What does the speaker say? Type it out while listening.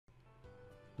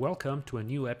Welcome to a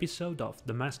new episode of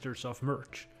The Masters of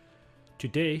Merge.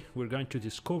 Today we're going to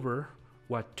discover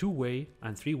what two-way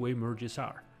and three-way merges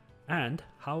are and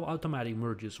how automatic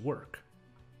merges work.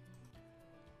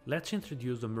 Let's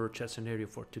introduce the merge scenario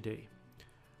for today.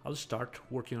 I'll start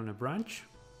working on a branch,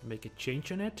 make a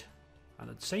change on it,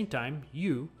 and at the same time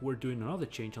we're doing another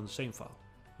change on the same file,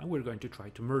 and we're going to try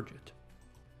to merge it.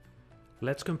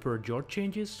 Let's compare your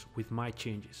changes with my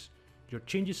changes. Your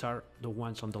changes are the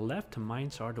ones on the left and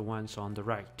mine are the ones on the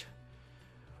right.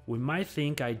 We might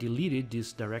think I deleted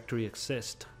this directory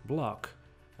exist block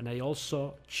and I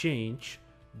also changed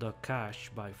the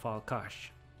cache by file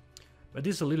cache. But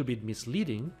this is a little bit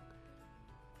misleading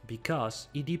because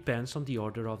it depends on the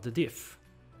order of the diff.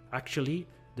 Actually,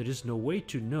 there is no way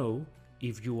to know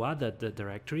if you added the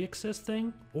directory exist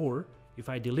thing or if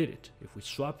I delete it. If we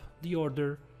swap the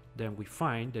order, then we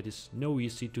find that it's no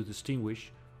easy to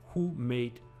distinguish who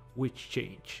made which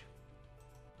change.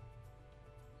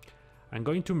 I'm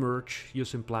going to merge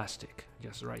using plastic.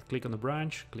 Just right click on the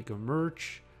branch, click on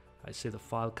merge. I say the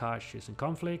file cache is in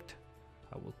conflict.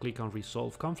 I will click on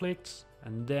resolve conflicts,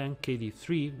 and then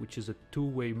KD3, which is a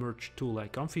two-way merge tool I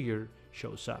configure,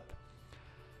 shows up.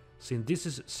 Since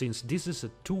this is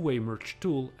a two-way merge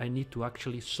tool, I need to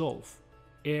actually solve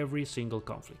every single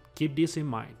conflict. Keep this in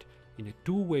mind. In a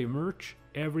two-way merge,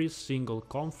 every single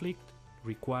conflict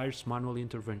requires manual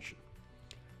intervention.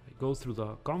 I go through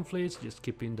the conflicts, just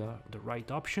keeping the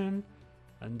right option,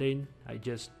 and then I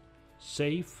just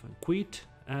save and quit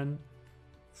and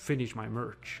finish my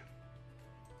merge.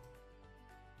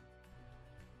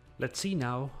 Let's see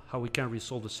now how we can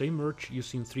resolve the same merge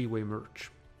using three-way merge.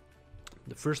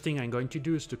 The first thing I'm going to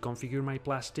do is to configure my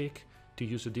plastic to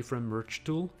use a different merge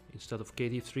tool instead of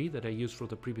KD3 that I used for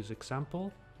the previous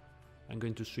example. I'm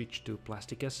going to switch to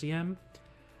plastic SCM.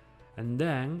 And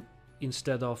then,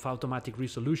 instead of automatic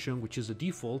resolution, which is the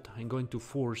default, I'm going to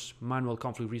force manual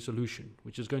conflict resolution,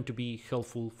 which is going to be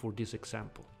helpful for this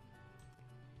example.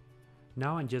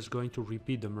 Now I'm just going to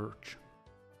repeat the merge.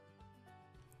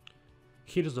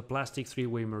 Here is the plastic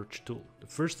three-way merge tool. The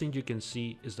first thing you can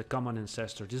see is the common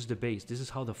ancestor. This is the base. This is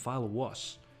how the file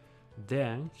was.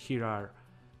 Then here are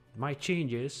my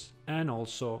changes and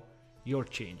also your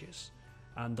changes.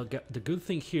 And the good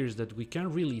thing here is that we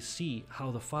can really see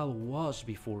how the file was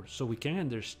before, so we can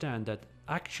understand that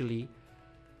actually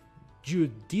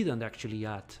you didn't actually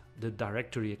add the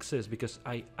directory exist because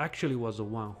I actually was the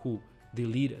one who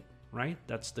deleted, right?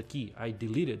 That's the key. I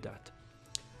deleted that.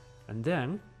 And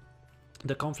then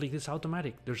the conflict is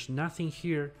automatic. There's nothing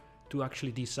here to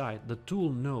actually decide. The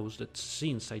tool knows that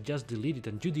since I just deleted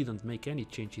and you didn't make any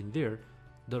change in there,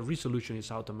 the resolution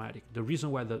is automatic. The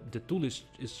reason why the tool is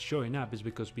showing up is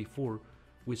because before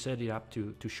we set it up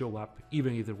to show up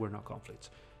even if there were no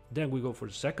conflicts. Then we go for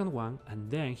the second one, and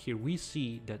then here we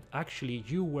see that actually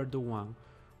you were the one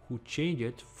who changed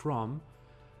it from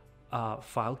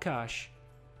file cache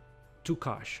to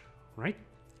cache, right?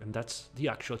 And that's the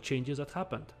actual changes that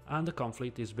happened, and the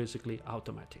conflict is basically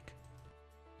automatic.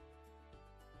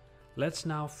 Let's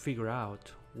now figure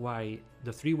out why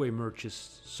the three-way merge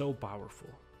is so powerful.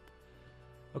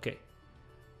 Okay,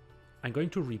 I'm going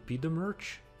to repeat the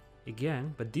merge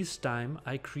again, but this time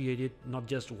I created not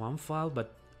just one file,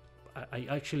 but I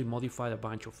actually modified a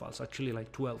bunch of files, actually like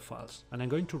 12 files. And I'm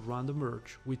going to run the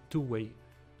merge with two-way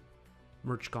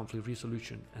merge conflict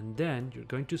resolution. And then you're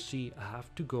going to see I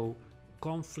have to go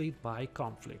conflict by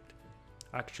conflict,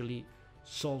 actually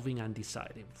solving and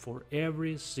deciding for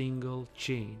every single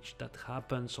change that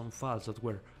happens on files that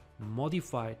were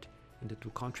modified in the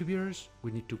two contributors.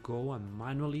 We need to go and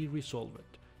manually resolve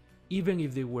it, even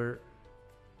if they were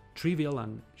trivial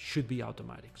and should be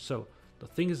automatic. So the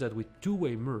thing is that with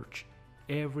two-way merge,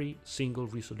 every single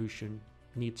resolution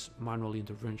needs manual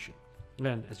intervention.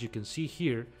 And as you can see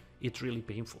here, it's really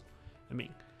painful. I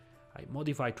mean, I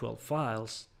modify 12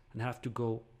 files and have to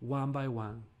go one by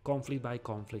one, conflict by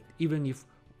conflict, even if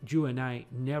you and I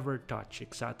never touch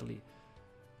exactly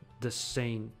the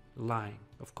same line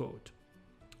of code.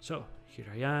 So here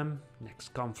I am,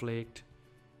 next conflict,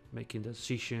 making the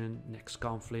decision, next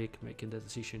conflict, making the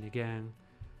decision again,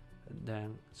 and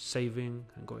then saving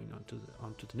and going on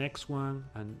to the next one,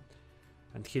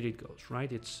 and here it goes,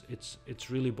 right? It's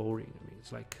really boring. I mean,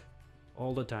 it's like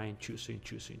all the time choosing.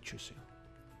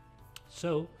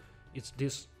 So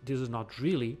this is not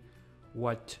really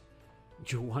what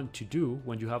you want to do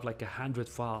when you have like 100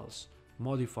 files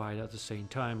modified at the same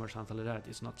time or something like that.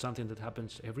 It's not something that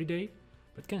happens every day,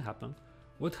 but can happen.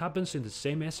 What happens in the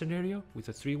same scenario with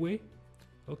a three-way?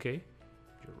 Okay,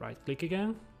 you right click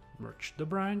again, merge the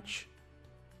branch,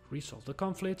 resolve the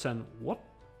conflicts, and whoop,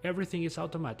 everything is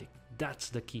automatic. That's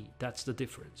the key, that's the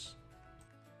difference.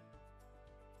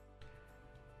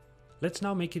 Let's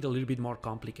now make it a little bit more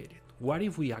complicated. What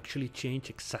if we actually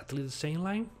change exactly the same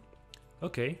line?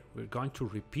 Okay, we're going to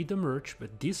repeat the merge,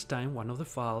 but this time one of the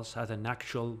files had an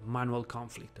actual manual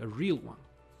conflict, a real one.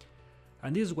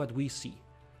 And this is what we see.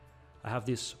 I have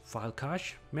this file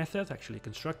cache method, actually a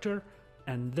constructor,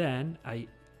 and then I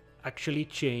actually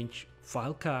change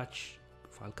file cache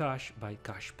by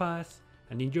cache path,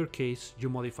 and in your case you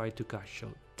modify it to cache. So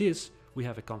this, we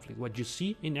have a conflict. What you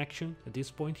see in action at this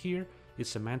point here is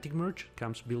semantic merge,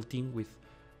 comes built in with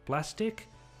plastic,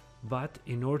 but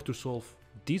in order to solve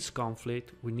this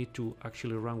conflict we need to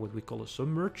actually run what we call a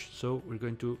submerge. So we're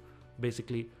going to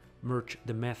basically merge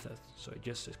the method. So I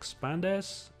just expand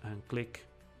this and click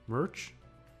merge.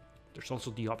 There's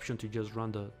also the option to just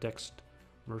run the text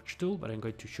merge tool, but I'm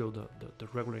going to show the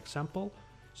regular example.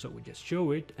 So we just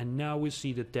show it, and now we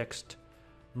see the text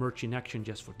merge in action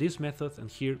just for this method, and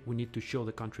here we need to show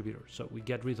the contributor. So we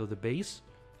get rid of the base,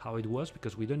 how it was,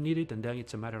 because we don't need it, and then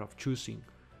it's a matter of choosing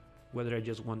whether I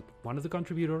just want one of the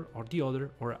contributor or the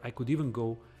other, or I could even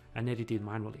go and edit it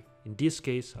manually. In this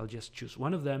case, I'll just choose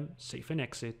one of them, save and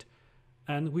exit,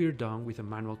 and we're done with a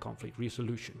manual conflict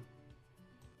resolution.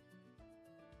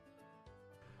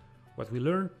 What we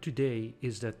learned today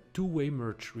is that two-way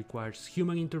merge requires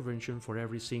human intervention for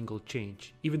every single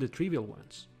change, even the trivial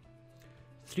ones.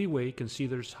 Three-way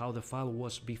considers how the file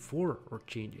was before our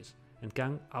changes and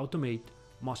can automate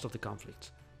most of the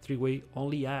conflicts. Three-way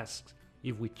only asks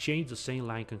if we change the same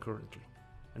line concurrently,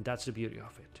 and that's the beauty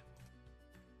of it.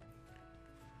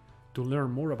 To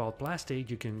learn more about Plastic,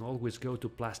 you can always go to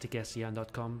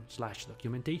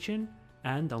plasticscn.com/documentation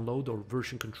and download our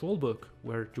version control book,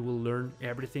 where you will learn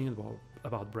everything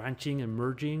about branching and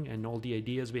merging and all the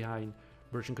ideas behind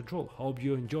version control. Hope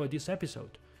you enjoyed this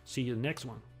episode. See you in the next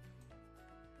one.